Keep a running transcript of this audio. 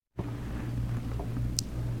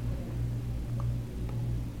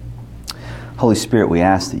Holy Spirit, we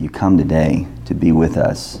ask that you come today to be with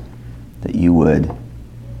us, that you would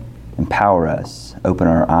empower us, open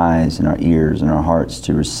our eyes and our ears and our hearts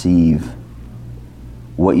to receive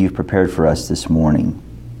what you've prepared for us this morning.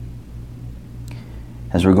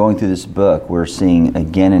 As we're going through this book, we're seeing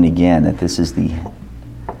again and again that this is the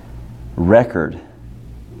record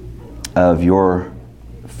of your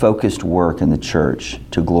focused work in the church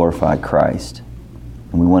to glorify Christ.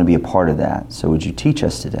 And we want to be a part of that. So would you teach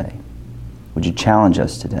us today? Would you challenge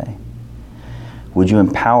us today? Would you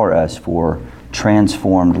empower us for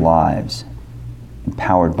transformed lives,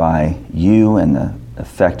 empowered by you and the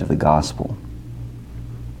effect of the gospel?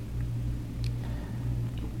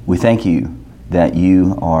 We thank you that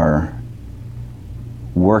you are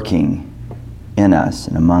working in us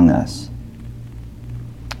and among us,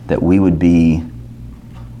 that we would be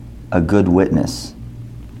a good witness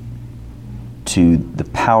to the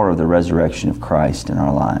power of the resurrection of Christ in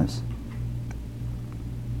our lives.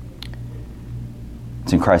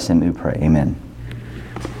 It's in Christ's name we pray. Amen.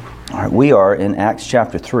 All right, we are in Acts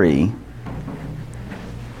chapter 3.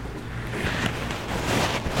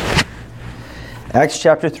 Acts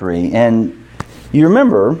chapter 3, and you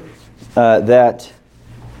remember that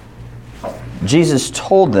Jesus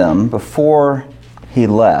told them before he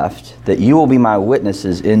left that you will be my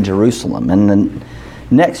witnesses in Jerusalem. And the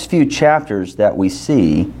next few chapters that we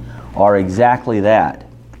see are exactly that.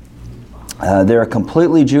 They're a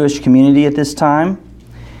completely Jewish community at this time,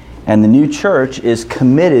 and the new church is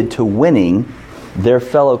committed to winning their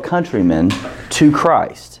fellow countrymen to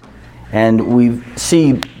Christ. And we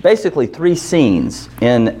see basically three scenes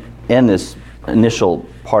in this initial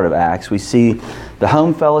part of Acts. We see the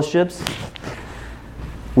home fellowships,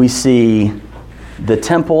 we see the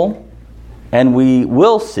temple, and we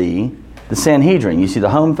will see the Sanhedrin. You see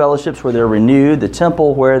the home fellowships where they're renewed, the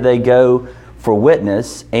temple where they go for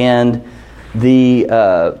witness, and the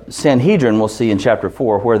Sanhedrin we'll see in chapter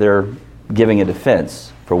 4 where they're giving a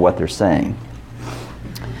defense for what they're saying.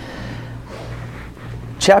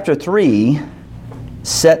 Chapter 3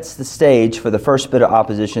 sets the stage for the first bit of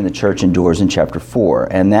opposition the church endures in chapter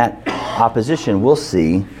 4. And that opposition, we'll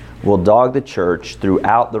see, will dog the church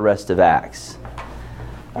throughout the rest of Acts.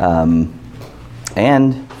 And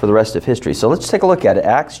for the rest of history. So let's take a look at it.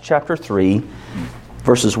 Acts chapter 3,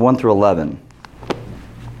 verses 1 through 11.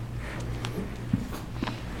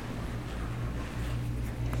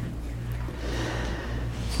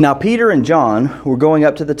 Now Peter and John were going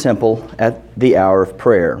up to the temple at the hour of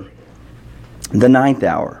prayer, the 9th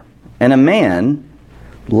hour. And a man,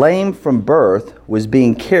 lame from birth, was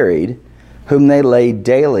being carried, whom they laid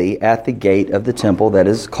daily at the gate of the temple that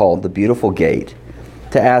is called the Beautiful Gate,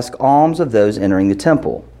 to ask alms of those entering the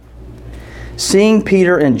temple. Seeing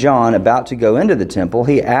Peter and John about to go into the temple,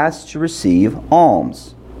 he asked to receive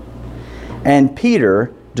alms. And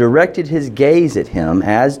Peter directed his gaze at him,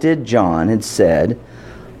 as did John, and said,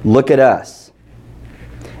 "Look at us."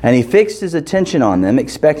 And he fixed his attention on them,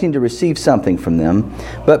 expecting to receive something from them.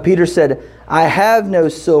 But Peter said, "I have no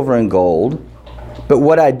silver and gold, but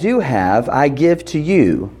what I do have I give to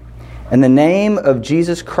you. In the name of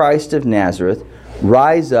Jesus Christ of Nazareth,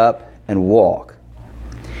 rise up and walk."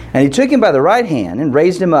 And he took him by the right hand and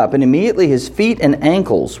raised him up, and immediately his feet and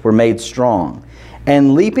ankles were made strong.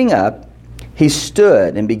 And leaping up, he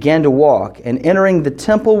stood and began to walk, and entering the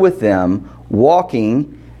temple with them,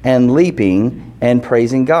 walking and leaping and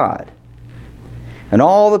praising God. And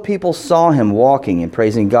all the people saw him walking and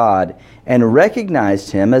praising God, and recognized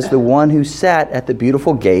him as the one who sat at the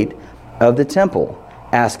beautiful gate of the temple,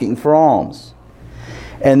 asking for alms.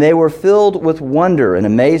 And they were filled with wonder and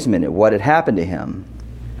amazement at what had happened to him.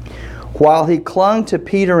 While he clung to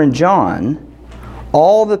Peter and John,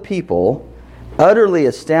 all the people, utterly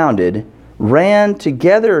astounded, ran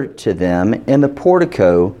together to them in the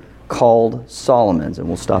portico called Solomon's. And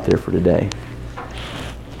we'll stop there for today.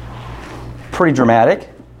 Pretty dramatic,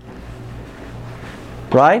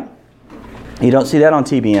 right? You don't see that on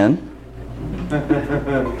TBN.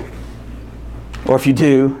 Or if you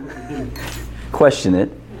do, question it.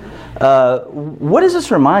 What does this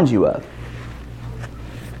remind you of?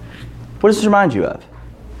 What does this remind you of?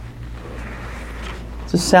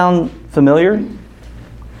 Does this sound familiar?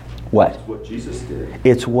 What? It's what Jesus did.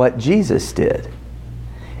 It's what Jesus did.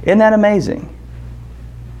 Isn't that amazing?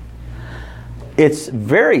 It's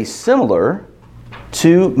very similar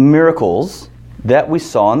to miracles that we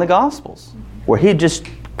saw in the Gospels, where he'd just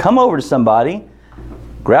come over to somebody,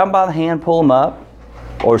 grab them by the hand, pull them up,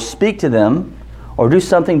 or speak to them, or do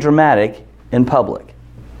something dramatic in public.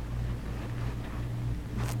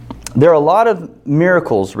 There are a lot of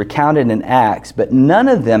miracles recounted in Acts, but none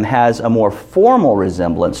of them has a more formal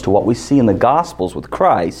resemblance to what we see in the Gospels with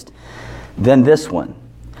Christ than this one.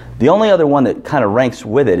 The only other one that kind of ranks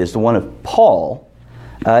with it is the one of Paul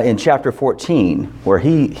in chapter 14, where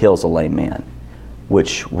he heals a lame man,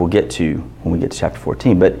 which we'll get to when we get to chapter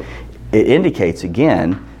 14. But it indicates,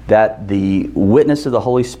 again, that the witness of the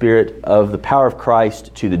Holy Spirit of the power of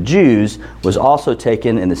Christ to the Jews was also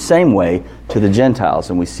taken in the same way to the Gentiles.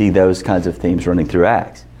 And we see those kinds of themes running through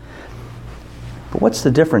Acts. But what's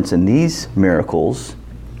the difference in these miracles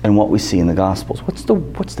and what we see in the Gospels? What's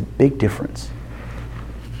the big difference?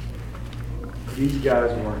 These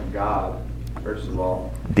guys weren't God, first of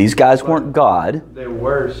all. These guys weren't God. They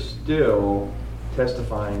were still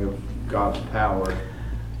testifying of God's power.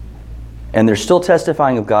 And they're still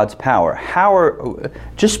testifying of God's power.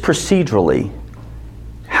 Just procedurally,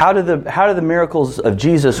 how do the miracles of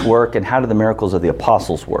Jesus work, and how do the miracles of the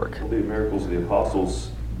apostles work? Well, the miracles of the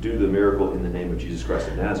apostles do the miracle in the name of Jesus Christ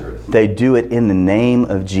of Nazareth. They do it in the name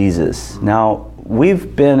of Jesus. Now,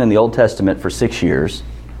 we've been in the Old Testament for 6 years.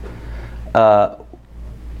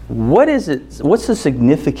 What's the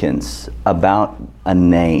significance about a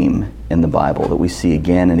name in the Bible that we see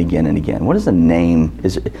again and again and again? What is a name?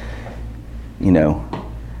 Is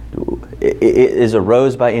a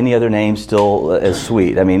rose by any other name still as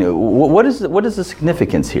sweet? I mean, what is the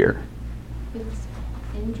significance here? It's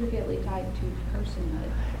intricately tied to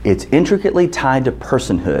personhood. It's intricately tied to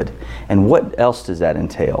personhood. And what else does that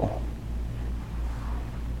entail?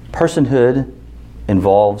 Personhood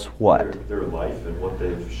involves what? Their life and what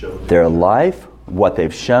they've shown. Their life, what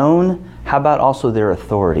they've shown. How about also their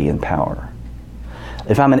authority and power?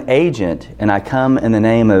 If I'm an agent and I come in the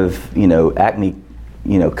name of, Acme,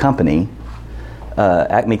 company,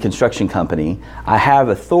 Acme Construction Company, I have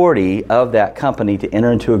authority of that company to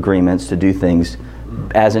enter into agreements to do things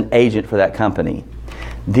as an agent for that company.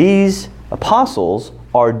 These apostles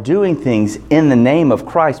are doing things in the name of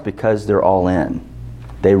Christ because they're all in.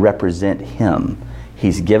 They represent Him.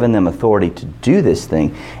 He's given them authority to do this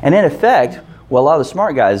thing. And in effect, well, a lot of the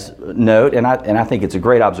smart guys note, and I think it's a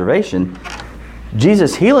great observation,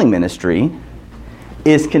 Jesus' healing ministry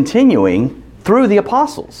is continuing through the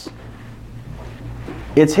apostles.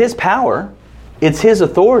 It's His power. It's His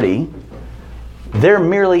authority. They're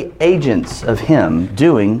merely agents of Him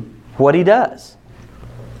doing what He does.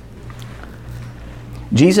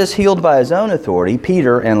 Jesus healed by His own authority.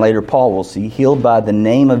 Peter, and later Paul will see, healed by the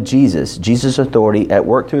name of Jesus. Jesus' authority at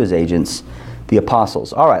work through His agents, the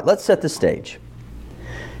apostles. All right, let's set the stage.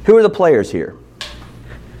 Who are the players here?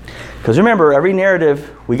 Because remember, every narrative,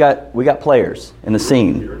 we got players in the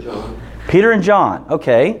scene. Peter and John.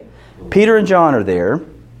 Okay. Peter and John are there.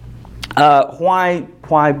 Why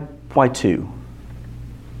two?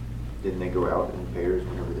 Didn't they go out in pairs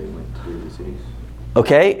whenever they went to the cities?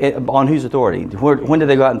 Okay. On whose authority? When did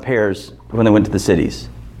they go out in pairs when they went to the cities?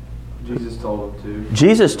 Jesus told them to.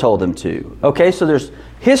 Jesus told them to. Okay, so there's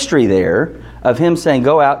history there of Him saying,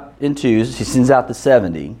 go out in twos. He sends out the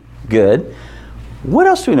 70. Good. What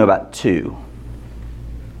else do we know about two?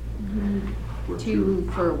 Two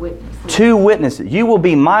for witnesses. 2 witnesses. You will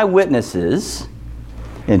be my witnesses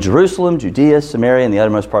in Jerusalem, Judea, Samaria, and the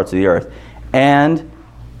uttermost parts of the earth. And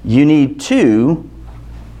you need 2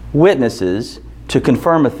 witnesses to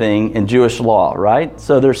confirm a thing in Jewish law, right?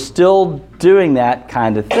 So they're still doing that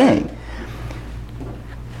kind of thing.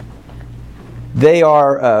 They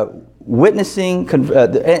are witnessing,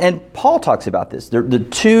 and Paul talks about this. The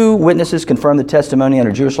 2 witnesses confirm the testimony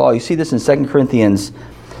under Jewish law. You see this in 2 Corinthians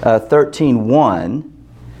 13:1.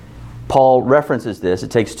 Paul references this. It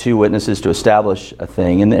takes 2 witnesses to establish a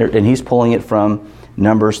thing, and he's pulling it from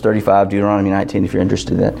Numbers 35, Deuteronomy 19, if you're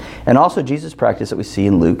interested in that. And also Jesus' practice that we see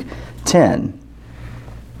in Luke 10.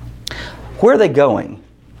 Where are they going,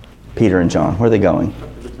 Peter and John? Where are they going? Up to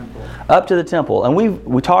the temple. Up to the temple. And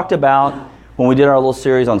we talked about, when we did our little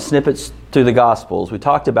series on snippets through the Gospels, we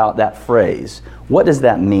talked about that phrase. What does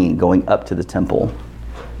that mean, going up to the temple?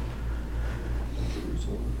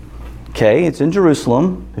 Okay, it's in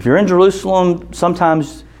Jerusalem. If you're in Jerusalem,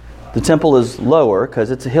 sometimes the temple is lower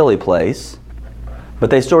because it's a hilly place, but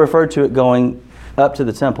they still refer to it going up to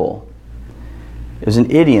the temple. It was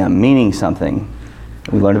an idiom meaning something.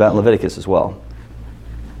 We learned about in Leviticus as well.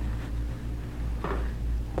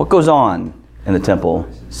 What goes on in the temple?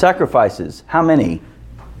 Sacrifices. How many?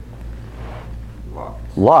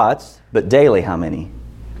 Lots, but daily how many?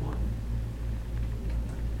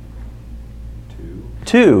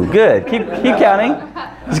 2. Good. Keep counting.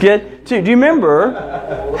 It's good. 2. Do you remember?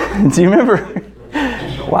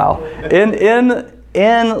 Wow.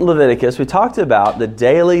 In Leviticus, we talked about the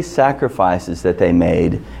daily sacrifices that they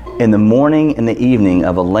made in the morning and the evening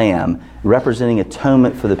of a lamb representing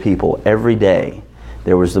atonement for the people every day.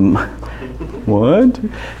 There was a what?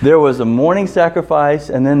 There was a morning sacrifice,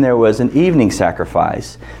 and then there was an evening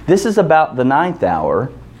sacrifice. This is about the 9th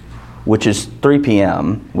hour, which is 3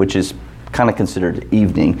 p.m., which is kind of considered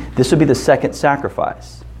evening. This would be the second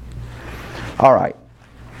sacrifice. All right.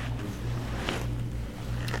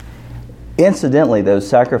 Incidentally, those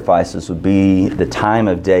sacrifices would be the time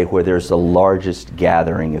of day where there's the largest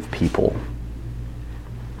gathering of people.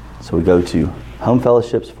 So we go to home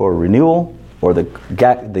fellowships for renewal, or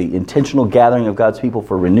the intentional gathering of God's people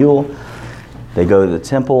for renewal. They go to the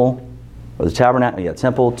temple, or the tabernacle,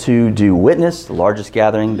 temple, to do witness, the largest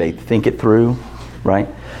gathering. They think it through, right?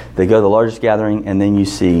 They go to the largest gathering, and then you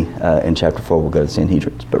see in chapter 4 we'll go to the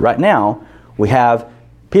Sanhedrin. But right now, we have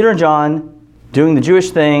Peter and John doing the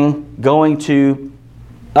Jewish thing, going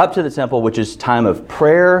up to the temple, which is time of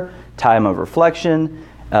prayer, time of reflection,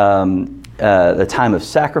 the time of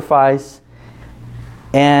sacrifice.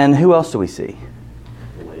 And who else do we see?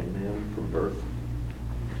 A lame man from birth.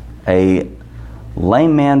 A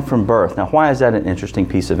lame man from birth. Now, why is that an interesting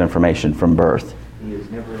piece of information, from birth? He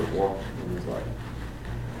has never walked in his life.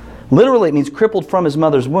 Literally, it means crippled from his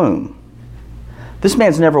mother's womb. This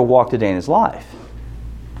man's never walked a day in his life.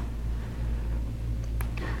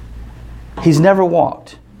 He's never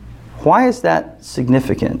walked. Why is that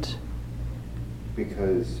significant?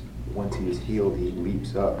 Because once he is healed, he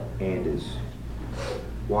leaps up and is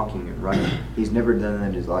walking and running. He's never done that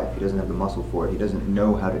in his life. He doesn't have the muscle for it. He doesn't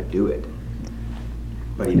know how to do it.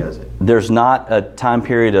 But he does it. There's not a time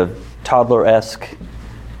period of toddler-esque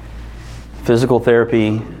physical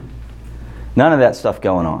therapy. None of that stuff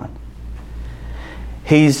going on.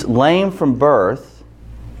 He's lame from birth.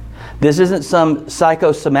 This isn't some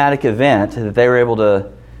psychosomatic event that they were able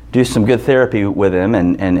to do some good therapy with him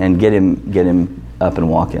and get him up and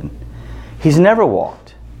walking. He's never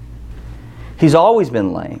walked. He's always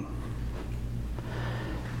been lame.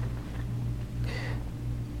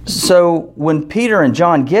 So when Peter and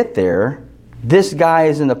John get there, this guy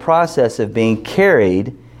is in the process of being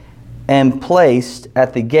carried and placed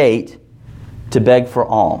at the gate to beg for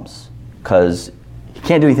alms, because he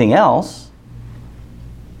can't do anything else.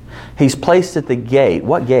 He's placed at the gate.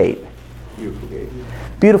 What gate? Beautiful gate.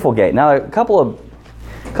 Beautiful gate. Now, a couple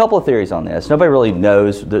of theories on this. Nobody really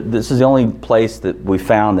knows. This is the only place that we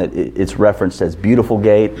found that it's referenced as beautiful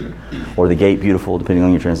gate, or the gate beautiful, depending on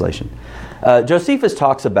your translation. Josephus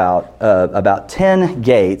talks about 10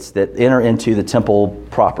 gates that enter into the temple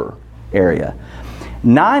proper area.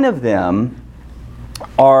 9 of them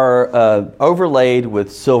are overlaid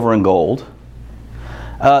with silver and gold.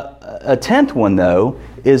 A 10th one, though,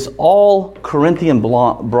 is all Corinthian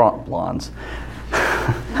bronze.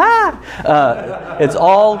 It's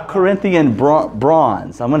all Corinthian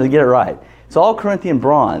bronze. I'm going to get it right. It's all Corinthian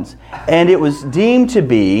bronze. And it was deemed to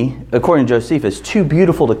be, according to Josephus, too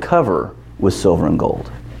beautiful to cover with silver and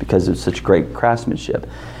gold because of such great craftsmanship.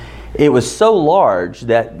 It was so large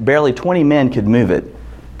that barely 20 men could move it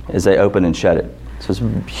as they opened and shut it. So it's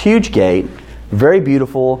a huge gate, very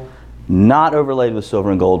beautiful, not overlaid with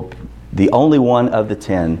silver and gold. The only one of the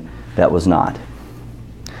 10 that was not.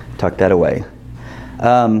 Tuck that away.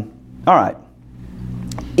 All right.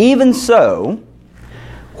 Even so,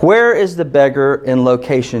 where is the beggar in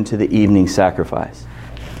location to the evening sacrifice?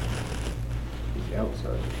 He's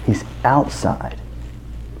outside. He's outside.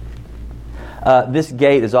 This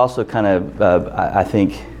gate is also kind of, I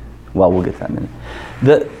think, well, we'll get to that in a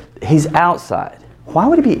minute. He's outside. Why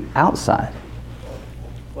would he be outside?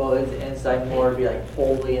 Well, it's inside more would be like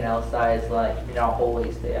holy, and outside is like, if you're not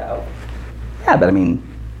holy, stay out. Yeah, but I mean,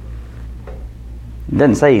 it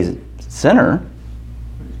doesn't say he's a sinner,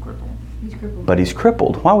 He's crippled. but he's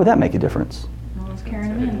crippled. Why would that make a difference? No one's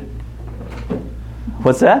carrying him in.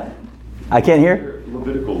 What's that? I can't hear.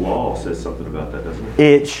 Levitical law says something about that, doesn't it?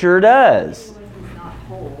 It sure does. He's not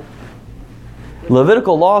whole.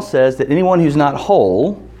 Levitical law says that anyone who's not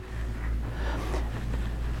whole.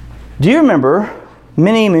 Do you remember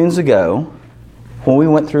many moons ago when we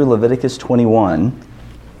went through Leviticus 21?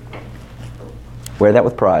 Wear that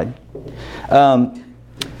with pride.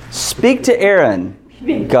 Speak to Aaron,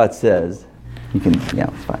 God says. You can, yeah,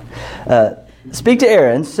 it's fine. Speak to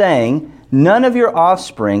Aaron, saying, none of your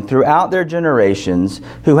offspring throughout their generations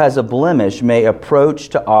who has a blemish may approach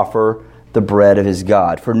to offer the bread of his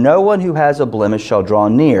God. For no one who has a blemish shall draw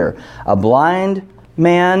near. A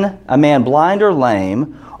man blind or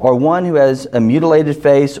lame, or one who has a mutilated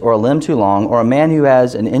face or a limb too long, or a man who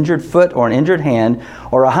has an injured foot or an injured hand,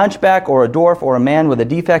 or a hunchback or a dwarf or a man with a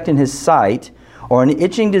defect in his sight, or an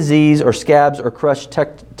itching disease or scabs or crushed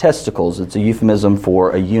testicles, it's a euphemism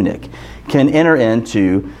for a eunuch, can enter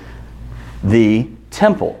into the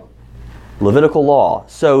temple. Levitical law.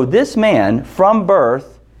 So this man from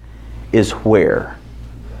birth is where?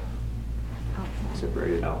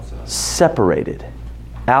 Separated outside. Separated.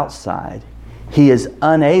 Outside. He is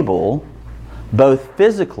unable, both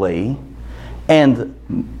physically and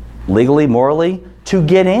legally, morally, to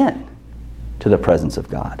get in to the presence of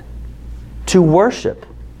God, to worship,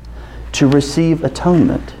 to receive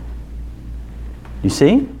atonement. You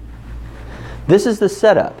see? This is the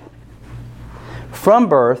setup. From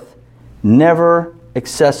birth, never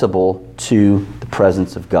accessible to the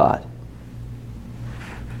presence of God.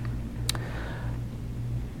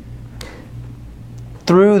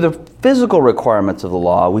 Through the physical requirements of the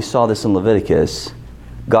law, we saw this in Leviticus,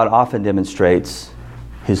 God often demonstrates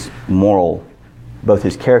His moral, both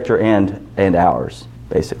His character and ours,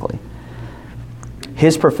 basically.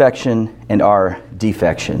 His perfection and our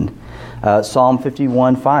defection. Psalm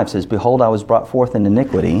 51:5 says, "Behold, I was brought forth in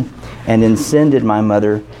iniquity, and in sin did my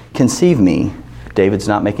mother conceive me." David's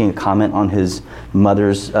not making a comment on his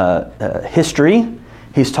mother's history.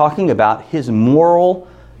 He's talking about his moral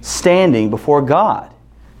standing before God.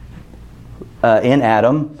 In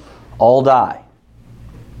Adam, all die.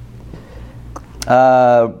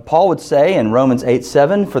 Paul would say in Romans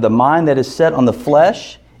 8:7, "For the mind that is set on the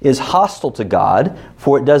flesh is hostile to God,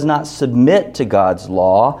 for it does not submit to God's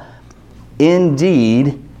law.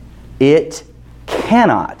 Indeed, it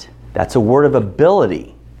cannot." That's a word of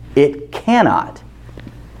ability. It cannot.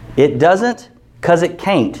 It doesn't because it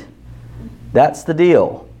can't. That's the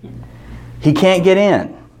deal. He can't get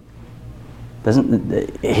in.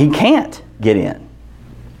 He can't get in.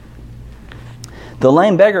 The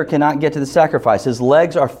lame beggar cannot get to the sacrifice. His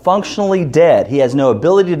legs are functionally dead. He has no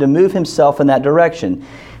ability to move himself in that direction.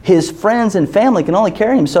 His friends and family can only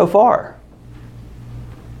carry him so far.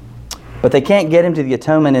 But they can't get him to the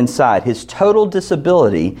atonement inside. His total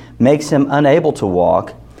disability makes him unable to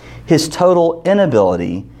walk. His total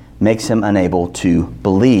inability makes him unable to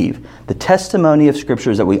believe. The testimony of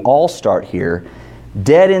Scripture is that we all start here,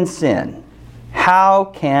 dead in sin. How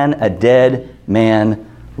can a dead man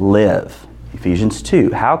live? Ephesians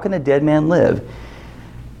 2. How can a dead man live?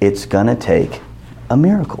 It's going to take a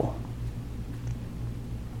miracle.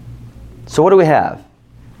 So what do we have?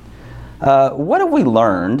 What have we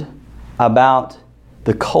learned about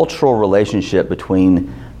the cultural relationship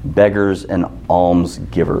between beggars and alms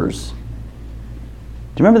givers? Do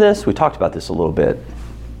you remember this? We talked about this a little bit.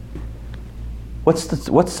 What's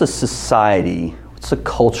the society, what's the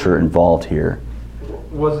culture involved here?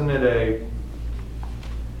 Wasn't it a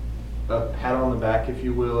pat on the back, if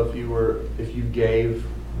you will, if you gave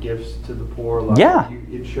gifts to the poor? Like Yeah.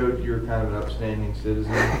 It showed you're kind of an upstanding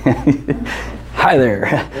citizen. Hi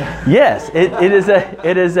there. Yes,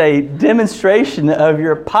 it is a demonstration of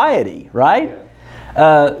your piety, right?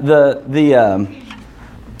 The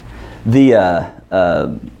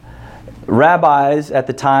rabbis at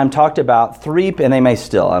the time talked about three, and they may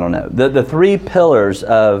still, I don't know, the three pillars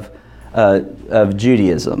of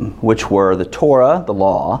Judaism, which were the Torah, the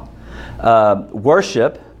law,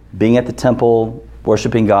 worship, being at the temple,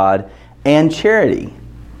 worshiping God, and charity.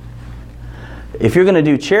 If you're going to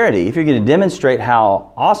do charity, if you're going to demonstrate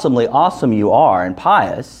how awesomely awesome you are and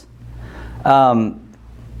pious, gosh,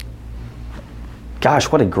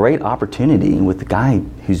 what a great opportunity with the guy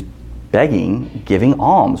who's begging, giving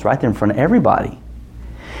alms right there in front of everybody.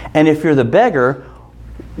 And if you're the beggar,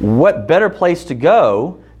 what better place to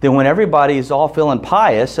go than when everybody is all feeling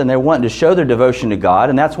pious and they're wanting to show their devotion to God?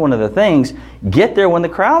 And that's one of the things. Get there when the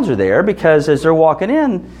crowds are there, because as they're walking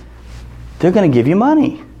in, they're going to give you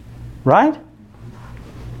money, right?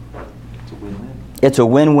 It's a win-win. It's a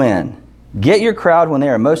win-win. Get your crowd when they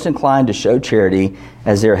are most inclined to show charity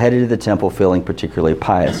as they're headed to the temple feeling particularly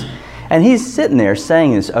pious. And he's sitting there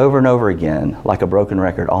saying this over and over again like a broken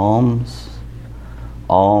record. Alms,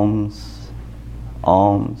 alms,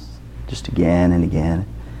 alms. Just again and again.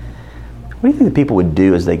 What do you think the people would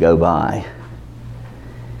do as they go by?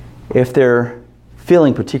 If they're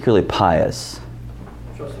feeling particularly pious,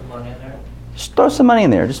 Throw some money in there. just throw some money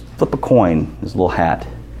in there. Just flip a coin, his little hat.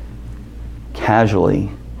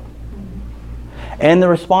 Casually. And the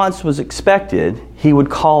response was expected. He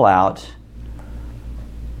would call out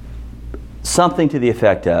something to the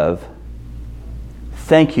effect of,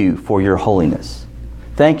 "Thank you for your holiness.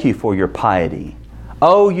 Thank you for your piety.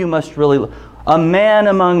 Oh, you must really, a man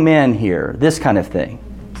among men here," this kind of thing.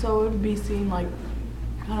 So it would be seen like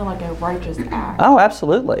kind of like a righteous act. Oh,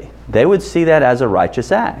 absolutely. They would see that as a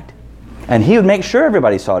righteous act. And he would make sure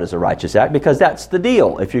everybody saw it as a righteous act, because that's the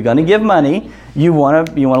deal. If you're going to give money, you want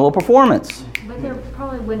a little performance. But there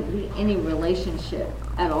probably wouldn't be any relationship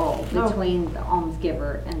at all between the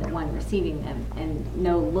almsgiver and the one receiving them, and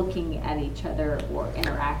no looking at each other or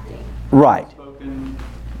interacting. Right.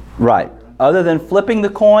 Right. Other than flipping the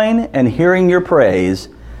coin and hearing your praise,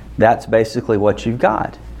 that's basically what you've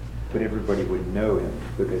got. But everybody would know him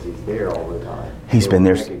because he's there all the time. He's been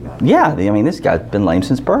there. Yeah, I mean, this guy's been lame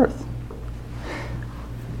since birth.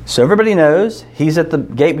 So everybody knows he's at the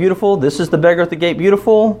Gate Beautiful. This is the beggar at the Gate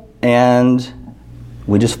Beautiful. And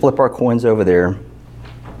we just flip our coins over there.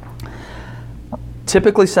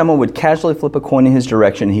 Typically, someone would casually flip a coin in his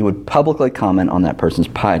direction. He would publicly comment on that person's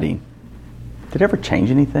piety. Did it ever change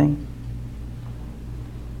anything?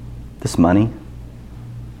 This money? Did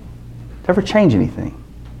it ever change anything?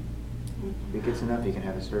 If it gets enough, he can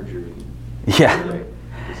have a surgery. Yeah.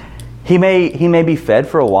 He may be fed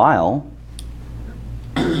for a while,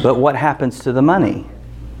 but what happens to the money?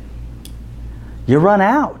 You run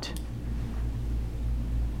out.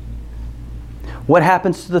 What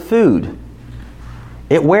happens to the food?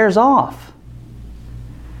 It wears off.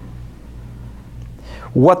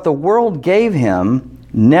 What the world gave him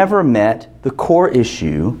never met the core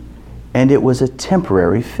issue, and it was a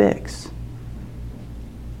temporary fix.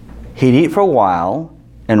 He'd eat for a while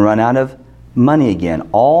and run out of money again.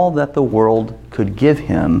 All that the world could give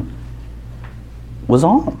him was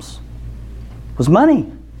alms, was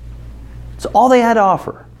money. It's all they had to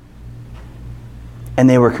offer. And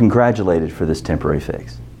they were congratulated for this temporary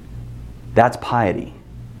fix. That's piety.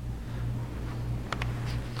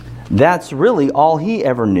 That's really all he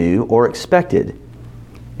ever knew or expected.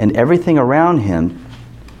 And everything around him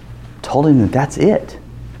told him that that's it.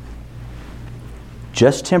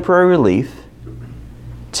 Just temporary relief,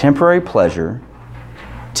 temporary pleasure,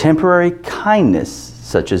 temporary kindness,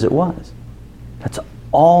 such as it was. That's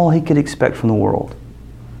all he could expect from the world.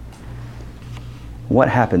 What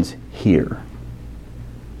happens here?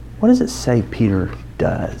 What does it say Peter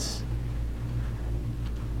does?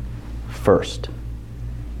 First.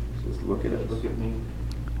 Just look at me.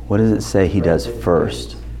 What does it say he does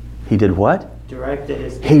first? He did what? Directed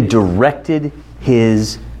his gaze. He directed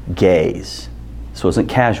his gaze. This wasn't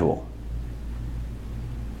casual.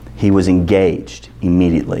 He was engaged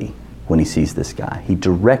immediately when he sees this guy. He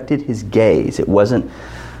directed his gaze. It wasn't,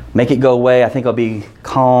 make it go away, I think I'll be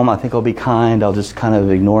calm, I think I'll be kind, I'll just kind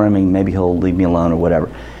of ignore him and maybe he'll leave me alone or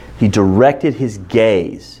whatever. He directed his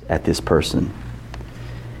gaze at this person.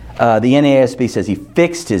 The NASB says he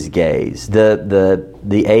fixed his gaze. The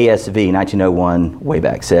ASV, 1901, way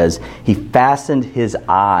back, says he fastened his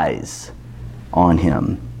eyes on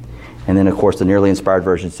him. And then, of course, the nearly inspired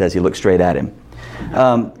version says he looked straight at him.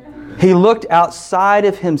 He looked outside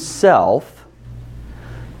of himself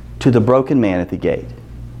to the broken man at the gate.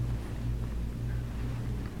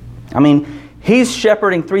 I mean, he's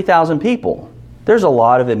shepherding 3,000 people. There's a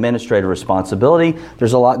lot of administrative responsibility.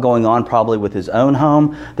 There's a lot going on probably with his own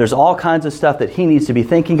home. There's all kinds of stuff that he needs to be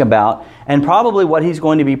thinking about, and probably what he's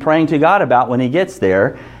going to be praying to God about when he gets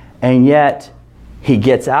there. And yet, he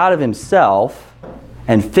gets out of himself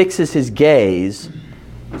and fixes his gaze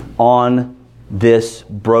on this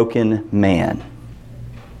broken man.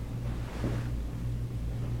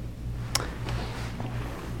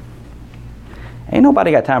 Ain't nobody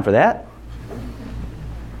got time for that.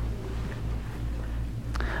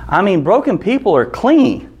 I mean, broken people are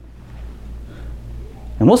clingy.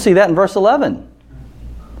 And we'll see that in verse 11.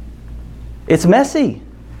 It's messy.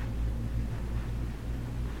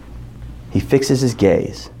 He fixes his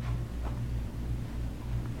gaze.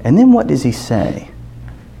 And then what does he say?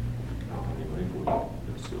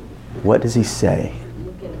 What does he say?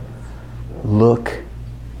 Look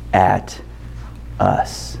at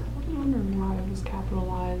us. I'm wondering why it was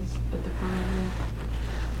capitalized at the front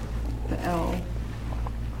of the L.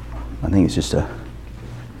 I think it's just The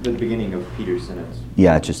beginning of Peter's sentence.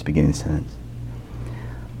 yeah, it's just the beginning of the sentence.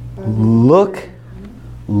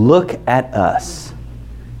 Look at us.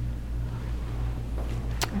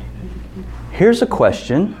 Here's a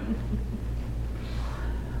question.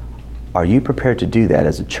 Are you prepared to do that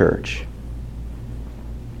as a church?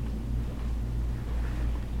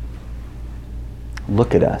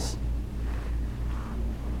 Look at us.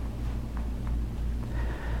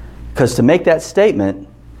 Because to make that statement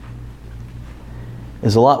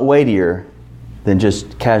is a lot weightier than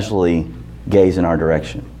just casually gaze in our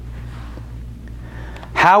direction.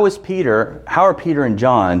 How are Peter and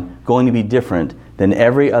John going to be different than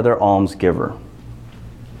every other almsgiver?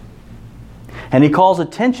 And he calls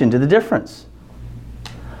attention to the difference.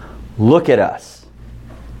 Look at us.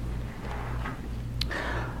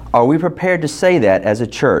 Are we prepared to say that as a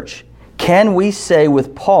church? Can we say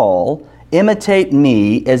with Paul, imitate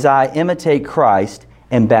me as I imitate Christ,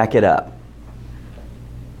 and back it up?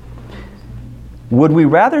 Would we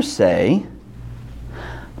rather say,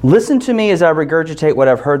 listen to me as I regurgitate what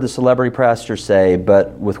I've heard the celebrity pastor say,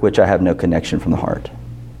 but with which I have no connection from the heart?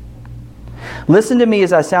 Listen to me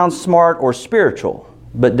as I sound smart or spiritual,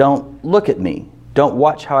 but don't look at me. Don't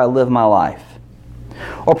watch how I live my life.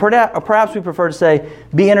 Or perhaps we prefer to say,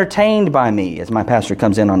 be entertained by me as my pastor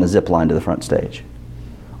comes in on a zip line to the front stage.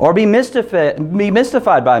 Or be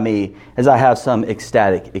mystified by me as I have some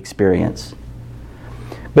ecstatic experience.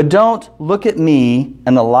 But don't look at me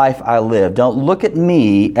and the life I live. Don't look at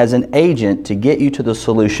me as an agent to get you to the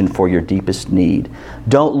solution for your deepest need.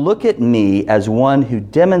 Don't look at me as one who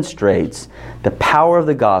demonstrates the power of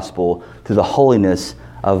the gospel through the holiness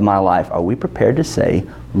of my life. Are we prepared to say,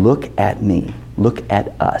 look at me, look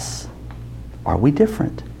at us? Are we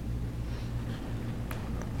different?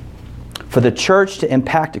 For the church to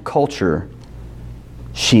impact a culture,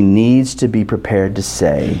 she needs to be prepared to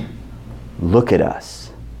say, look at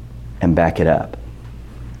us, and back it up.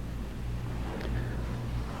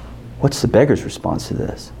 What's the beggar's response to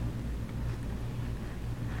this?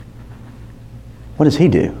 What does he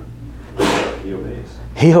do? He obeys.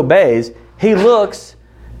 He obeys. He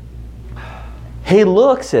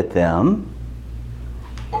looks at them.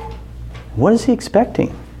 What is he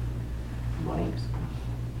expecting? Money.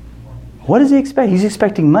 What does he expect? He's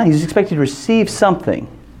expecting money. He's expecting to receive something.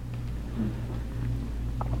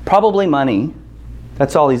 Probably money.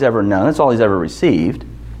 That's all he's ever known. That's all he's ever received.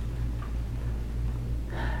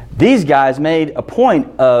 These guys made a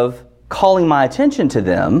point of calling my attention to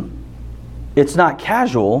them. It's not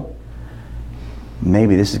casual.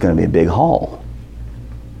 Maybe this is going to be a big haul.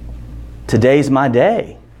 Today's my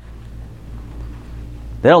day.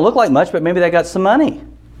 They don't look like much, but maybe they got some money.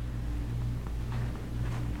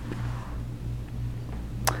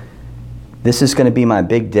 This is going to be my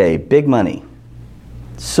big day. Big money.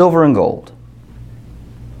 Silver and gold.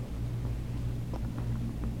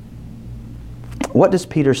 What does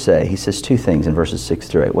Peter say? He says two things in verses 6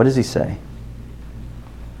 through 8. What does he say?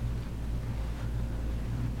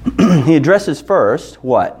 He addresses first,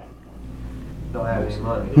 what? Don't have any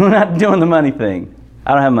money. We're not doing the money thing.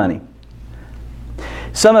 I don't have money.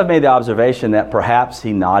 Some have made the observation that perhaps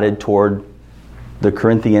he nodded toward the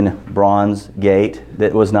Corinthian bronze gate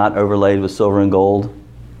that was not overlaid with silver and gold.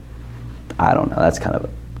 I don't know. That's kind of a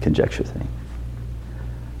conjecture thing.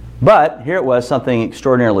 But here it was, something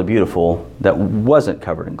extraordinarily beautiful that wasn't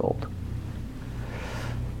covered in gold.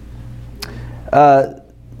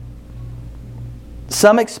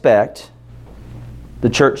 Some expect the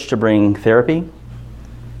church to bring therapy.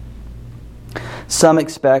 Some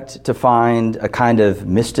expect to find a kind of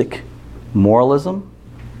mystic moralism.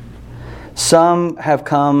 Some have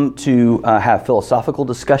come to have philosophical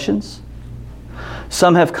discussions.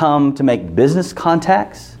 Some have come to make business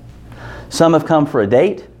contacts. Some have come for a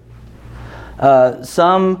date.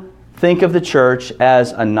 Some think of the church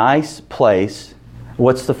as a nice place.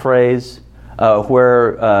 What's the phrase?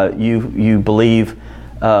 Where you believe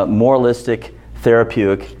moralistic,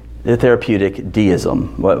 therapeutic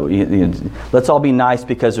deism. Let's all be nice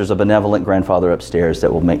because there's a benevolent grandfather upstairs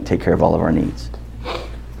that will take care of all of our needs.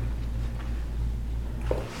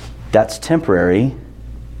 That's temporary.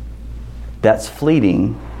 That's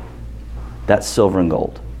fleeting. That's silver and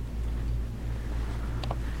gold.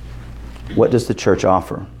 What does the church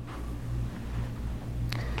offer?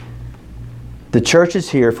 The church is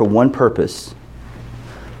here for one purpose: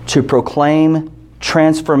 to proclaim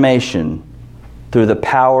transformation through the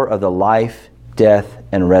power of the life, death,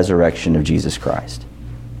 and resurrection of Jesus Christ.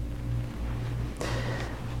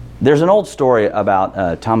 There's an old story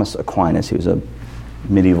about Thomas Aquinas. He was a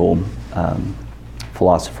medieval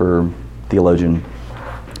philosopher, theologian.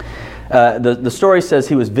 The story says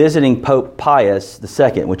he was visiting Pope Pius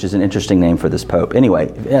II, which is an interesting name for this pope. Anyway,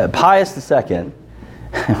 Pius II,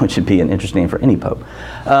 which would be an interesting name for any pope.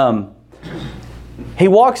 He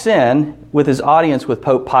walks in with his audience with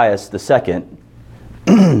Pope Pius II,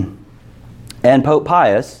 and Pope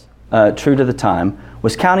Pius, true to the time,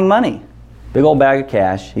 was counting money. Big old bag of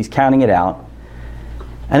cash. He's counting it out.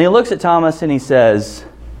 And he looks at Thomas and he says,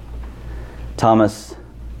 "Thomas,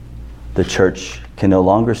 the church can no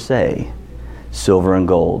longer say, 'Silver and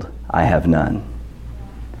gold I have none.'"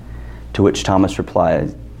 To which Thomas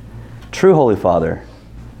replied, "True, Holy Father,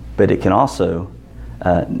 but it can also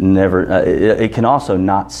it can also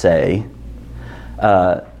not say,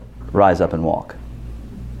 'Rise up and walk.'"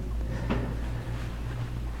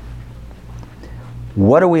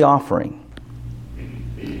 What are we offering?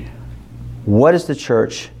 What is the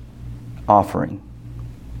church offering.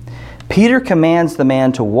 Peter commands the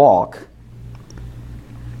man to walk,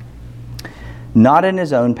 not in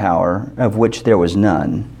his own power, of which there was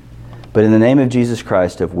none, but in the name of Jesus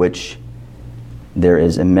Christ, of which there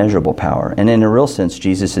is immeasurable power. And in a real sense,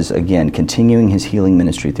 Jesus is, again, continuing his healing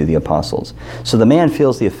ministry through the apostles. So the man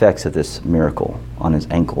feels the effects of this miracle on his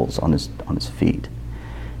ankles, on his feet.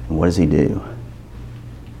 And what does he do?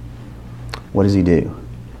 What does he do?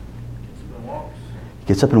 He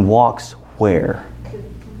gets up and walks where?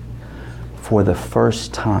 For the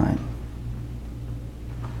first time.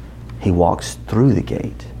 He walks through the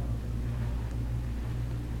gate.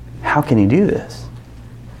 How can he do this?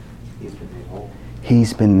 He's been made whole.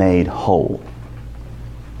 He's been made whole.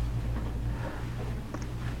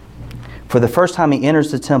 For the first time he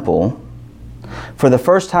enters the temple. For the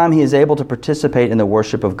first time he is able to participate in the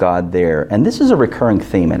worship of God there. And this is a recurring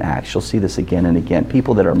theme in Acts. You'll see this again and again.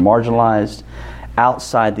 People that are marginalized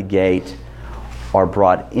outside the gate are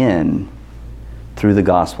brought in through the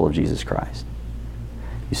gospel of Jesus Christ.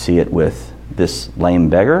 You see it with this lame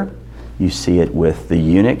beggar. You see it with the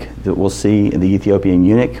eunuch that we'll see, the Ethiopian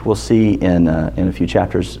eunuch we'll see in a few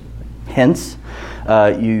chapters hence.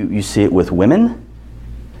 You see it with women.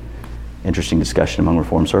 Interesting discussion among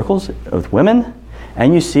Reformed circles with women.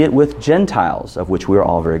 And you see it with Gentiles, of which we are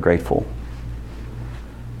all very grateful.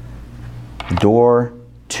 The door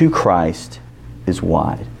to Christ is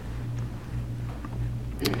wide.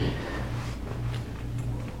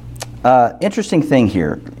 Interesting thing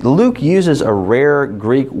here. Luke uses a rare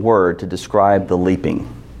Greek word to describe the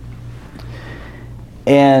leaping.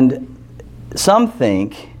 And some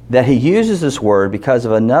think that he uses this word because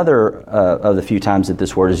of another of the few times that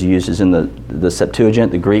this word is used is in the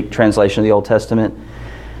Septuagint, the Greek translation of the Old Testament.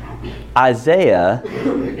 Isaiah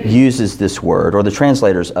uses this word, or the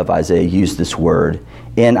translators of Isaiah use this word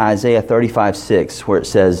in Isaiah 35:6, where it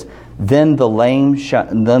says, Then the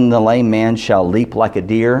lame man shall leap like a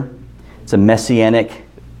deer. It's a messianic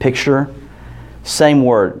picture. Same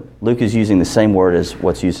word. Luke is using the same word as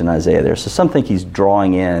what's used in Isaiah there. So some think he's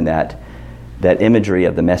drawing in that imagery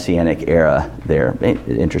of the messianic era there.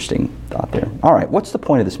 Interesting thought there. All right, what's the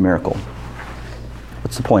point of this miracle?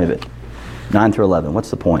 What's the point of it? 9 through 11. What's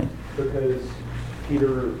the point? Because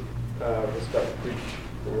Peter was about to preach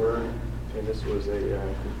the word, and this was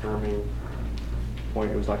a confirming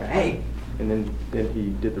point. It was like a hey, and then he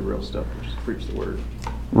did the real stuff, which is preach the word.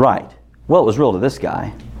 Right. Well, it was real to this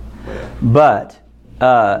guy. But,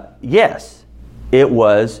 yes, it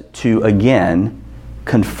was to, again,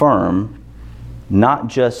 confirm not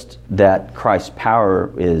just that Christ's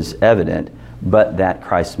power is evident, but that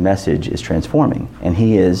Christ's message is transforming. And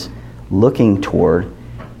he is looking toward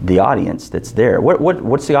the audience that's there.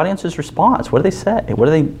 What's the audience's response? What do they say?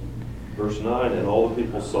 Verse 9, and all the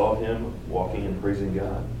people saw him walking and praising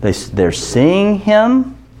God. They're seeing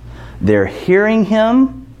him. They're hearing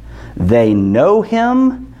him. They know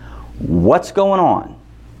him. What's going on?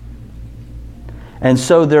 And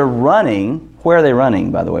so they're running. Where are they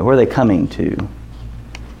running, by the way? Where are they coming to?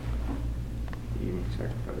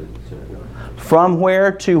 From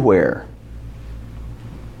where to where?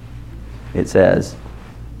 It says,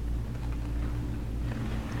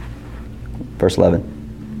 verse 11.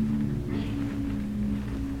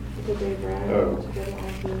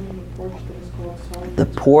 The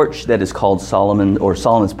porch that is called Solomon, or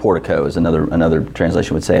Solomon's portico is another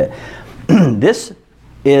translation would say it. This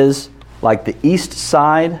is like the east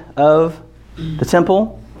side of the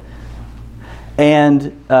temple,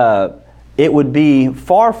 and it would be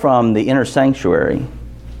far from the inner sanctuary.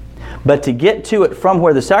 But to get to it from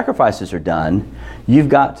where the sacrifices are done, you've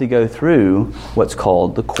got to go through what's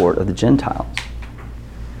called the court of the Gentiles.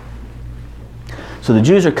 So the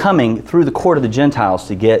Jews are coming through the court of the Gentiles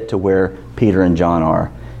to get to where Peter and John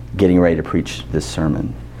are getting ready to preach this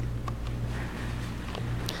sermon.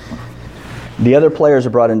 The other players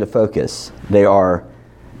are brought into focus. They are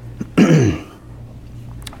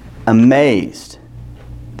amazed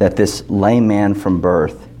that this lame man from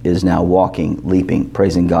birth is now walking, leaping,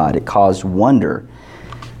 praising God. It caused wonder.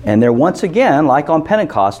 And they're once again, like on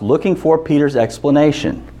Pentecost, looking for Peter's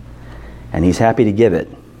explanation. And he's happy to give it.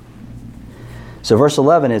 So verse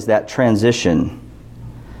 11 is that transition,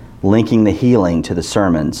 linking the healing to the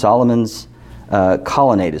sermon. Solomon's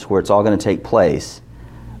colonnade is where it's all going to take place,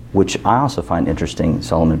 which I also find interesting,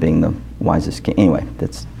 Solomon being the wisest king. Anyway,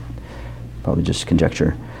 that's probably just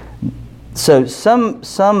conjecture. So some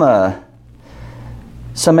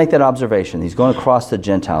make that observation. He's going across the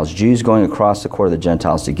Gentiles, Jews going across the court of the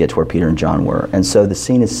Gentiles to get to where Peter and John were. And so the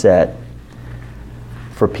scene is set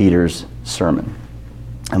for Peter's sermon.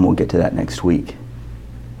 And we'll get to that next week.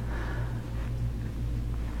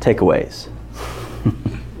 takeaways.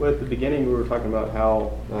 Well, at the beginning, we were talking about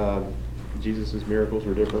how Jesus' miracles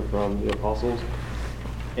were different from the apostles.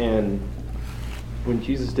 And when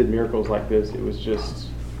Jesus did miracles like this, it was just,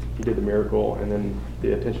 he did the miracle, and then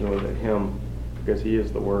the attention was at him, because he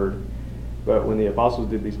is the Word. But when the apostles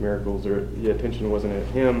did these miracles, the attention wasn't at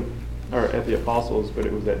him, or at the apostles, but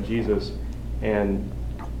it was at Jesus. And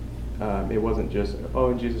it wasn't just, oh,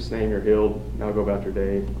 in Jesus' name you're healed, now go about your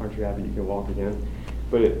day, aren't you happy you can walk again?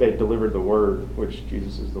 But they delivered the Word, which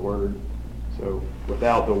Jesus is the Word. So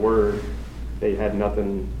without the Word, they had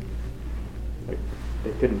nothing, like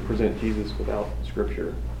they couldn't present Jesus without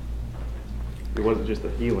Scripture. It wasn't just a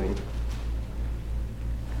healing.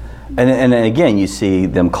 And again, you see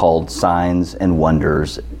them called signs and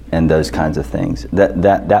wonders and those kinds of things.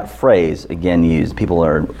 That phrase, again used, people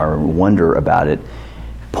are wonder about it,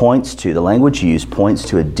 points to, the language used points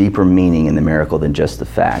to a deeper meaning in the miracle than just the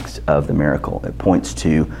facts of the miracle. It points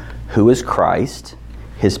to who is Christ,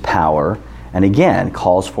 his power, and again,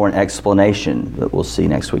 calls for an explanation that we'll see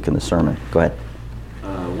next week in the sermon. Go ahead.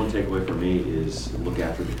 One takeaway for me is look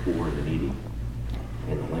after the poor and the needy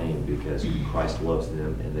and the lame, because Christ loves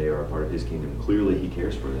them and they are a part of his kingdom. Clearly, he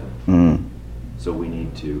cares for them. So we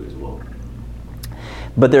need to as well.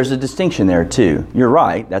 But there's a distinction there too. You're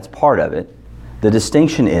right, that's part of it. The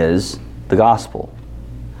distinction is the gospel.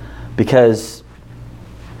 Because,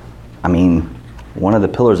 I mean, one of the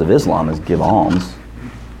pillars of Islam is give alms.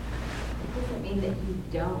 It doesn't mean that you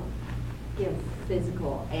don't give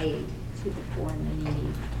physical aid to the poor and the needy,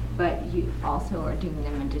 but you also are doing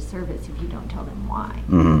them a disservice if you don't tell them why.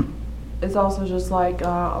 Mm-hmm. It's also just like a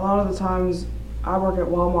lot of the times I work at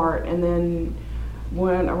Walmart, and then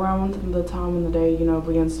when around the time in the day,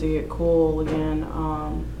 begins to get cool again,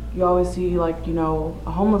 you always see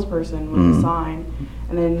a homeless person with a sign,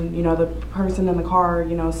 and then the person in the car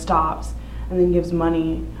stops and then gives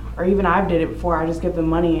money. Or even I've did it before. I just give them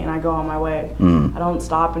money and I go on my way. I don't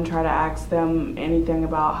stop and try to ask them anything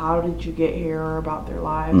about how did you get here or about their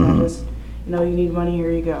lives. I just, you need money,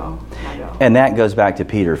 here you go. And I go. And that goes back to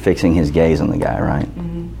Peter fixing his gaze on the guy, right?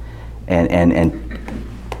 And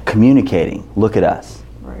communicating, look at us.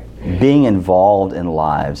 Right. Being involved in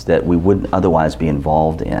lives that we wouldn't otherwise be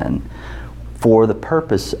involved in for the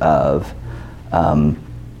purpose of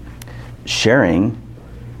sharing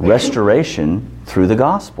restoration through the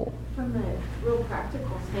gospel. From a real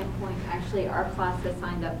practical standpoint, actually our class is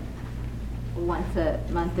signed up once a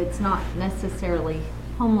month. It's not necessarily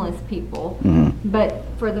homeless people, but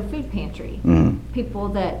for the food pantry. People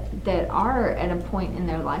that are at a point in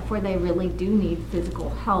their life where they really do need physical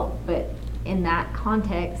help, but in that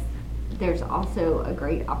context, there's also a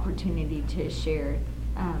great opportunity to share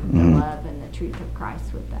the love and the truth of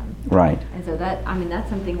Christ with them. Right. And so that's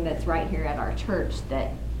something that's right here at our church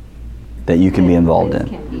that you can be involved in.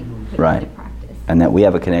 Can be put right. into practice. And that we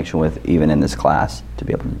have a connection with even in this class to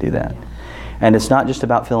be able to do that. Yeah. And it's not just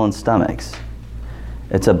about filling stomachs.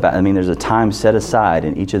 It's about, there's a time set aside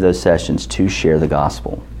in each of those sessions to share the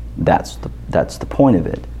gospel. That's the point of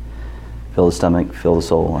it. Fill the stomach, fill the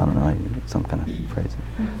soul. I don't know, some kind of phrase.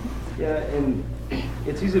 Yeah, and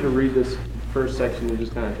it's easy to read this first section and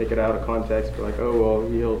just kind of take it out of context. Be like, oh, well,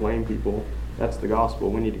 he heals lame people. That's the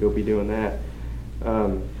gospel. We need to go be doing that.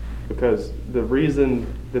 Because the reason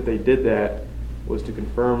that they did that was to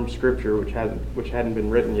confirm Scripture, which hadn't been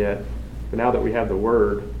written yet. But now that we have the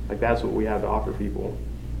Word, that's what we have to offer people.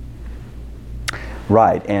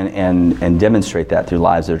 Right, and demonstrate that through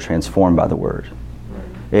lives that are transformed by the Word.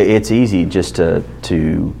 Right. It's easy just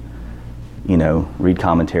to read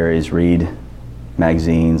commentaries, read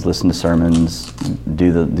magazines, listen to sermons,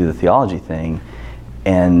 do the theology thing,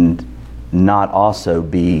 and not also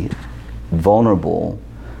be vulnerable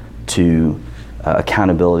to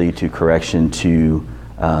accountability, to correction, to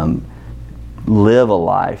live a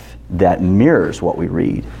life that mirrors what we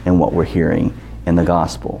read and what we're hearing in the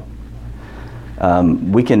gospel.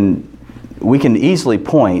 We can easily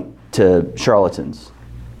point to charlatans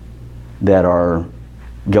that are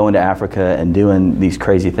going to Africa and doing these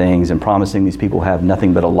crazy things and promising these people have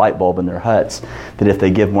nothing but a light bulb in their huts, that if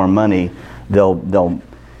they give more money,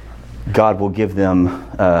 God will give them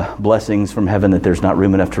blessings from heaven that there's not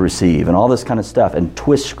room enough to receive, and all this kind of stuff, and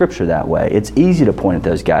twist Scripture that way. It's easy to point at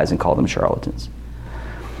those guys and call them charlatans.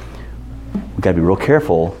 We've got to be real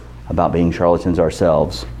careful about being charlatans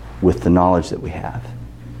ourselves with the knowledge that we have.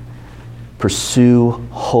 Pursue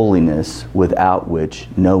holiness, without which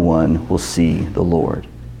no one will see the Lord.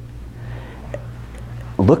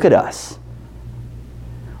 Look at us.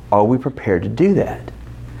 Are we prepared to do that?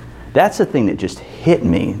 That's the thing that just hit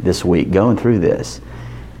me this week going through this.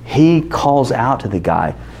 He calls out to the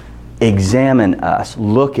guy, examine us,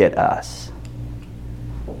 look at us.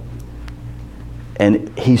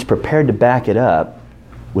 And he's prepared to back it up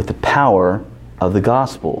with the power of the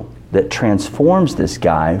gospel that transforms this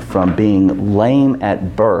guy from being lame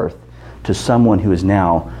at birth to someone who is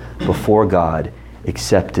now before God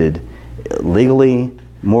accepted legally,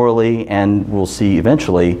 morally, and we'll see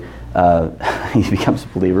eventually he becomes a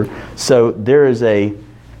believer. So there's a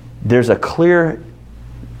clear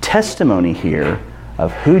testimony here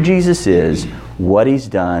of who Jesus is, what he's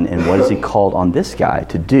done, and what has he called on this guy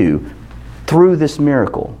to do through this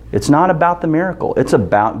miracle. It's not about the miracle. It's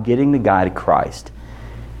about getting the guy to Christ.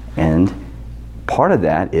 And part of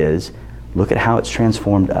that is, look at how it's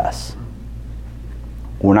transformed us.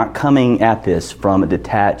 We're not coming at this from a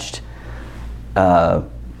detached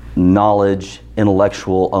knowledge,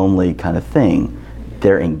 intellectual only kind of thing.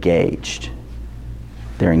 They're engaged.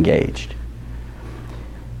 They're engaged.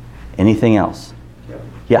 Anything else?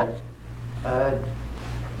 Yeah.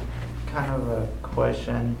 Kind of a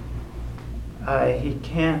question.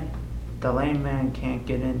 The lame man can't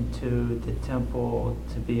get into the temple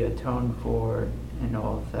to be atoned for and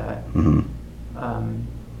all of that. Mm-hmm.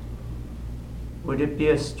 Would it be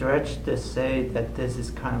a stretch to say that this is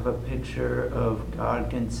kind of a picture of God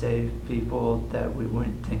can save people that we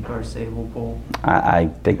wouldn't think are savable? I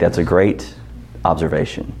think that's a great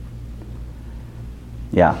observation.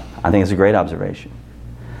 Yeah, I think it's a great observation.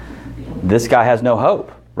 This guy has no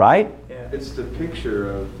hope, right? Yeah. It's the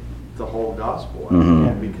picture of the whole gospel,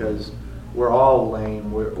 Mm-hmm. because we're all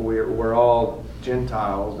lame, we're all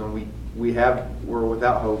Gentiles, and we're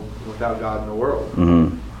without hope, without God in the world.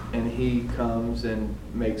 Mm-hmm. And he comes and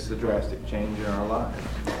makes a drastic change in our lives.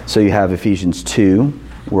 So you have Ephesians 2,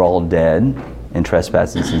 we're all dead in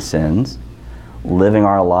trespasses and sins, living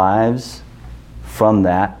our lives from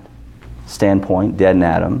that standpoint, dead in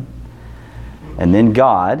Adam. And then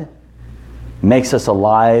God makes us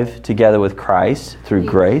alive together with Christ through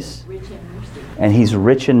grace. Rich in mercy. And he's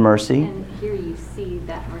rich in mercy. And here you see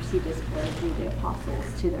that mercy displayed through the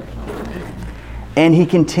apostles to their fellow men. And he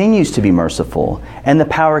continues to be merciful. And the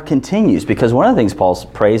power continues. Because one of the things Paul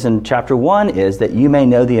prays in chapter 1 is that you may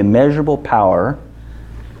know the immeasurable power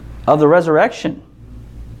of the resurrection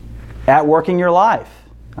at work in your life.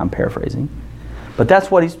 I'm paraphrasing. But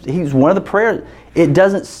that's what he's one of the prayers. It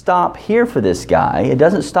doesn't stop here for this guy. It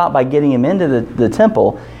doesn't stop by getting him into the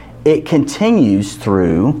temple. It continues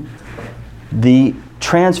through the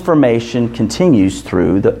transformation, continues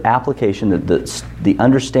through the application, the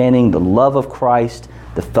understanding, the love of Christ,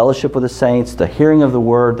 the fellowship with the saints, the hearing of the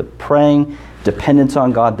word, the praying, dependence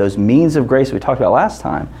on God, those means of grace we talked about last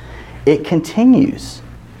time. It continues.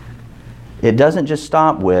 It doesn't just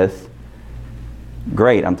stop with,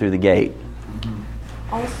 great, I'm through the gate.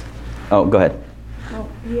 Oh, go ahead. Oh,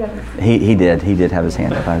 yeah. He did have his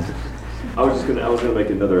hand up. I was gonna make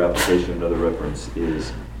another application, another reference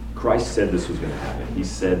is Christ said this was going to happen. He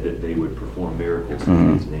said that they would perform miracles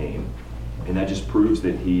in his name. And that just proves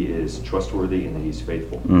that he is trustworthy and that he's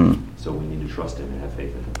faithful. So we need to trust him and have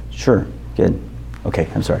faith in him. Sure. Good. Okay,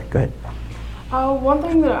 I'm sorry. Go ahead. One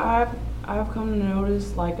thing that I've come to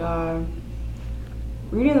notice, like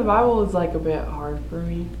reading the Bible is like a bit hard for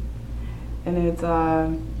me. And it's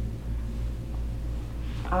I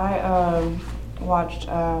watched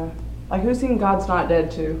like, who's seen God's Not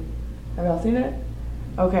Dead 2? Have y'all seen it?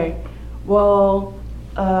 Okay, well,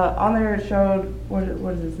 on there it showed, what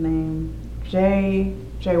is his name? Jay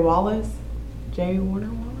Wallace? Jay Warner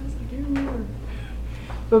Wallace? I can't remember.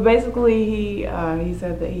 But basically he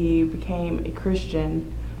said that he became a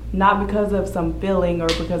Christian not because of some feeling or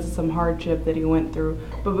because of some hardship that he went through,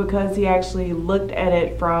 but because he actually looked at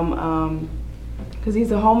it from, because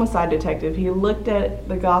he's a homicide detective, he looked at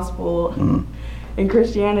the gospel and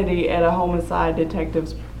Christianity at a homicide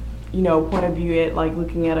detective's point of view, at like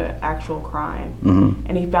looking at an actual crime,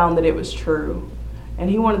 and he found that it was true, and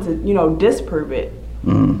he wanted to disprove it,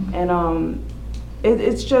 and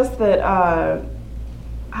it's just that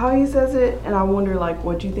how he says it, and I wonder like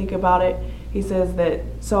what you think about it. He says that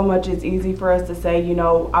so much it's easy for us to say,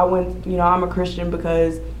 I'm a Christian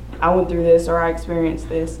because I went through this or I experienced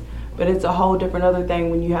this, but it's a whole different other thing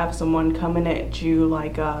when you have someone coming at you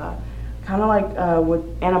like kind of like with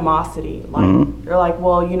animosity, like they're like,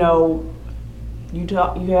 well, you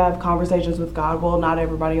have conversations with God. Well, not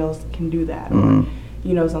everybody else can do that, or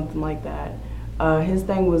something like that. His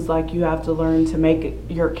thing was like, you have to learn to make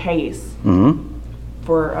your case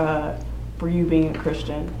for you being a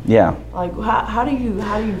Christian. Yeah. Like, how do you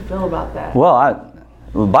feel about that? Well,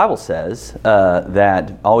 the Bible says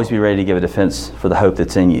that always be ready to give a defense for the hope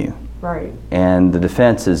that's in you. Right. And the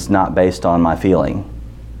defense is not based on my feeling.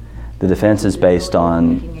 The defense is based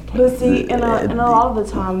on. But see, and a lot of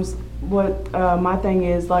the times, what my thing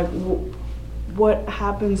is like, what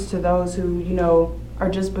happens to those who are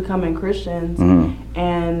just becoming Christians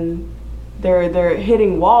and they're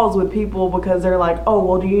hitting walls with people because they're like, oh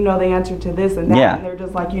well, do you know the answer to this and that? Yeah. And they're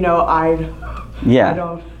just like, I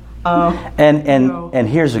don't. And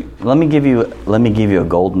here's let me give you a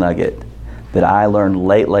gold nugget that I learned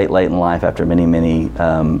late in life after many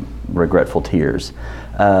regretful tears.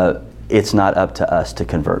 It's not up to us to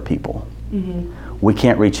convert people. We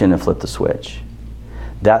can't reach in and flip the switch.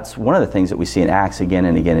 That's one of the things that we see in Acts again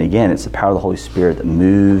and again and again. It's the power of the Holy Spirit that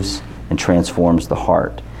moves and transforms the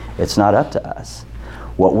heart. It's not up to us.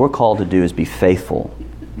 What we're called to do is be faithful.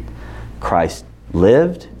 Christ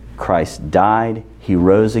lived, Christ died, He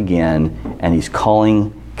rose again, and He's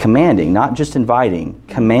commanding, not just inviting,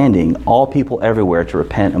 commanding all people everywhere to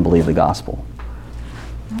repent and believe the gospel.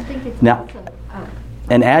 I think it's Now,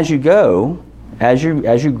 and as you go, as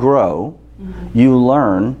you grow, you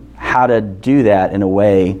learn how to do that in a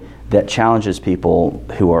way that challenges people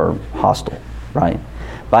who are hostile, right?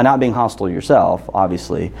 By not being hostile yourself,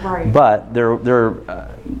 obviously. Right. But there,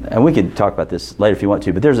 and we could talk about this later if you want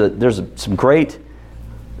to. But there's some great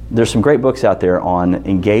books out there on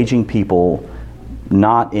engaging people,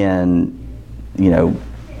 not in,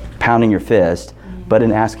 pounding your fist, but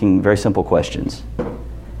in asking very simple questions,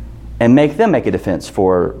 and make them make a defense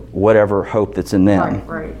for whatever hope that's in them.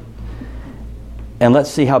 Right. And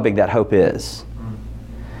let's see how big that hope is.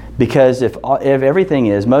 Because if everything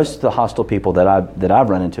is, most of the hostile people that I've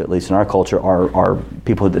run into, at least in our culture, are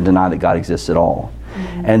people that deny that God exists at all.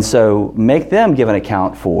 And so make them give an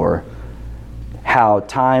account for how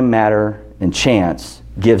time, matter, and chance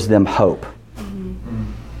gives them hope.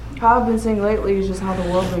 How I've been seeing lately is just how the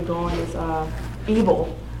world's been going is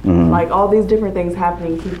evil. Like all these different things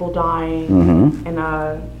happening, people dying,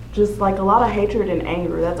 and just like a lot of hatred and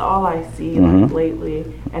anger. That's all I see like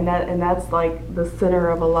lately, and that's like the center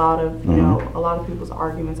of a lot of a lot of people's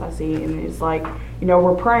arguments I see. And it's like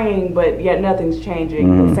we're praying, but yet nothing's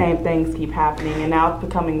changing. The same things keep happening, and now it's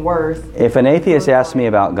becoming worse. If an atheist asks me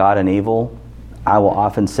about God and evil, I will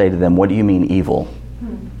often say to them, "What do you mean evil?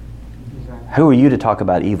 Who are you to talk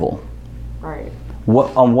about evil? Right.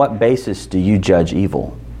 On what basis do you judge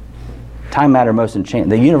evil? Time, matter, motion, and chance.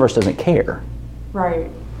 The universe doesn't care." Right.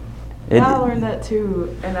 I learned that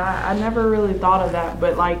too, and I never really thought of that,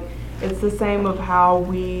 but like it's the same of how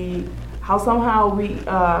somehow we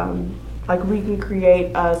can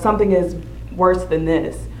create something is worse than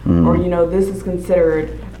this, or this is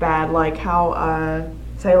considered bad, like how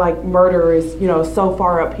say like murder is so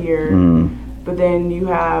far up here, but then you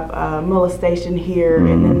have molestation here,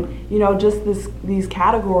 and then just these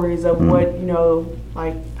categories of what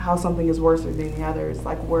like how something is worse than the other. It's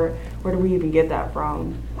like where do we even get that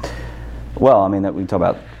from? Well, I mean, that we can talk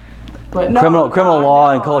about criminal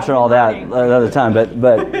law and culture and all that another time.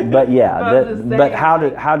 But yeah. But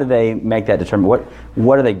how do they make that determination?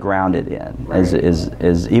 What are they grounded in? Right.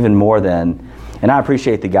 Is even more than. And I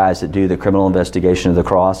appreciate the guys that do the criminal investigation of the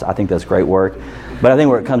cross. I think that's great work. But I think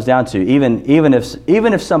where it comes down to, even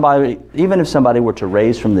if somebody were to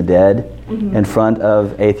raise from the dead in front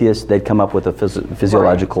of atheists, they'd come up with a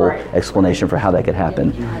physiological explanation for how that could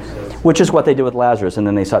happen. Which is what they did with Lazarus, and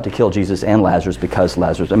then they sought to kill Jesus and Lazarus because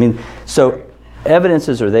Lazarus. I mean, so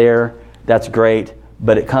evidences are there, that's great,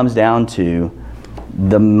 but it comes down to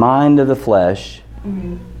the mind of the flesh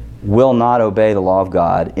will not obey the law of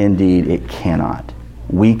God. Indeed, it cannot.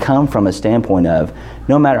 We come from a standpoint of,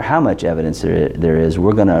 no matter how much evidence there is,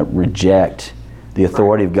 we're going to reject the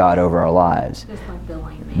authority of God over our lives.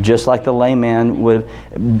 Just like the lame man would.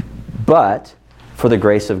 But for the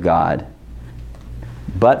grace of God,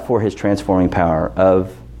 but for His transforming power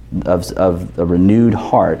of a renewed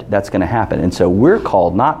heart, that's going to happen. And so we're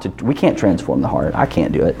called we can't transform the heart. I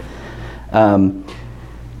can't do it.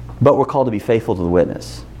 But we're called to be faithful to the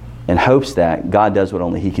witness in hopes that God does what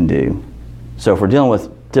only He can do. So if we're dealing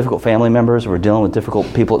with difficult family members, if we're dealing with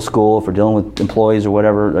difficult people at school, if we're dealing with employees or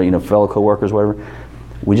whatever, or, fellow co-workers, whatever,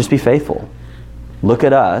 we just be faithful. Look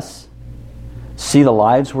at us, see the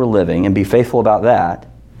lives we're living, and be faithful about that.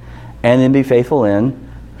 And then be faithful in,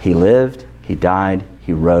 He lived, He died,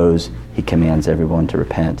 He rose, He commands everyone to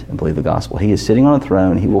repent and believe the gospel. He is sitting on a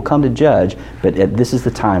throne, He will come to judge, but this is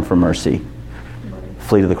the time for mercy.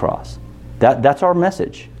 Flee to the cross. That's our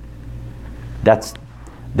message. That's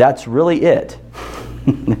really it.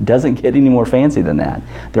 It doesn't get any more fancy than that.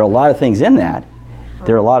 There are a lot of things in that.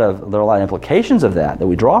 There are a lot of implications of that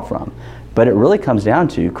we draw from. But it really comes down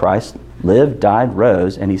to Christ lived, died,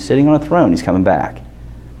 rose, and He's sitting on a throne. He's coming back.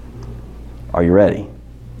 Are you ready?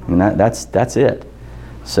 I mean, that's it.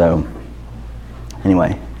 So,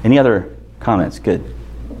 anyway, any other comments? Good.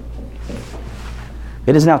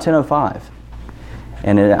 It is now 10:05,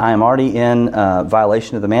 and I am already in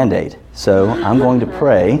violation of the mandate. So I'm going to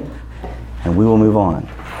pray, and we will move on.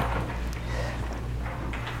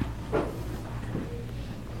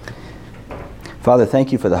 Father,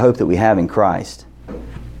 thank you for the hope that we have in Christ.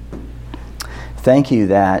 Thank you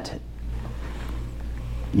that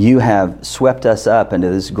you have swept us up into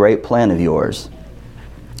this great plan of yours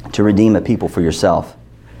to redeem a people for yourself,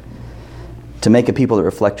 to make a people that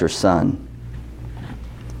reflect your Son.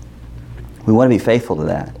 We want to be faithful to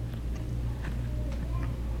that.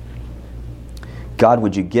 God,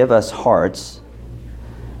 would you give us hearts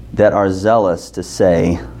that are zealous to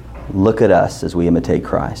say, look at us as we imitate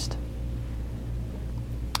Christ.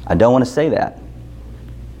 I don't want to say that.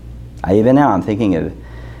 Even now I'm thinking of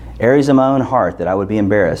areas of my own heart that I would be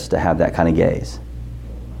embarrassed to have that kind of gaze.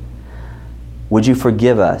 Would you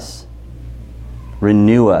forgive us,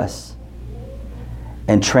 renew us,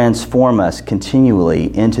 and transform us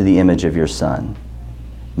continually into the image of your Son?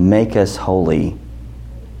 Make us holy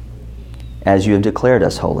as you have declared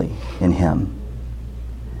us holy in Him.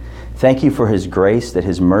 Thank you for His grace, that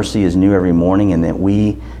His mercy is new every morning, and that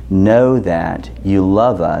we know that you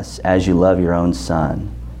love us as you love your own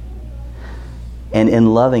Son. And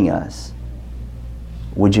in loving us,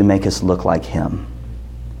 would you make us look like Him,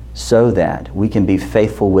 so that we can be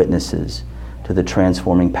faithful witnesses to the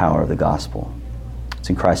transforming power of the gospel. It's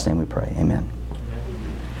in Christ's name we pray. Amen.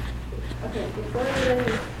 Okay, before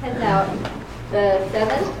everybody heads out, the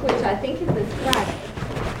 7th, which I think is this Friday,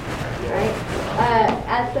 right?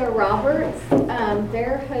 At the Roberts,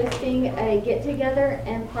 they're hosting a get-together,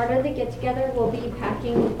 and part of the get-together will be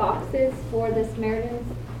packing boxes for the Samaritans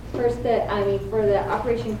for the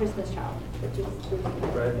Operation Christmas Child, which is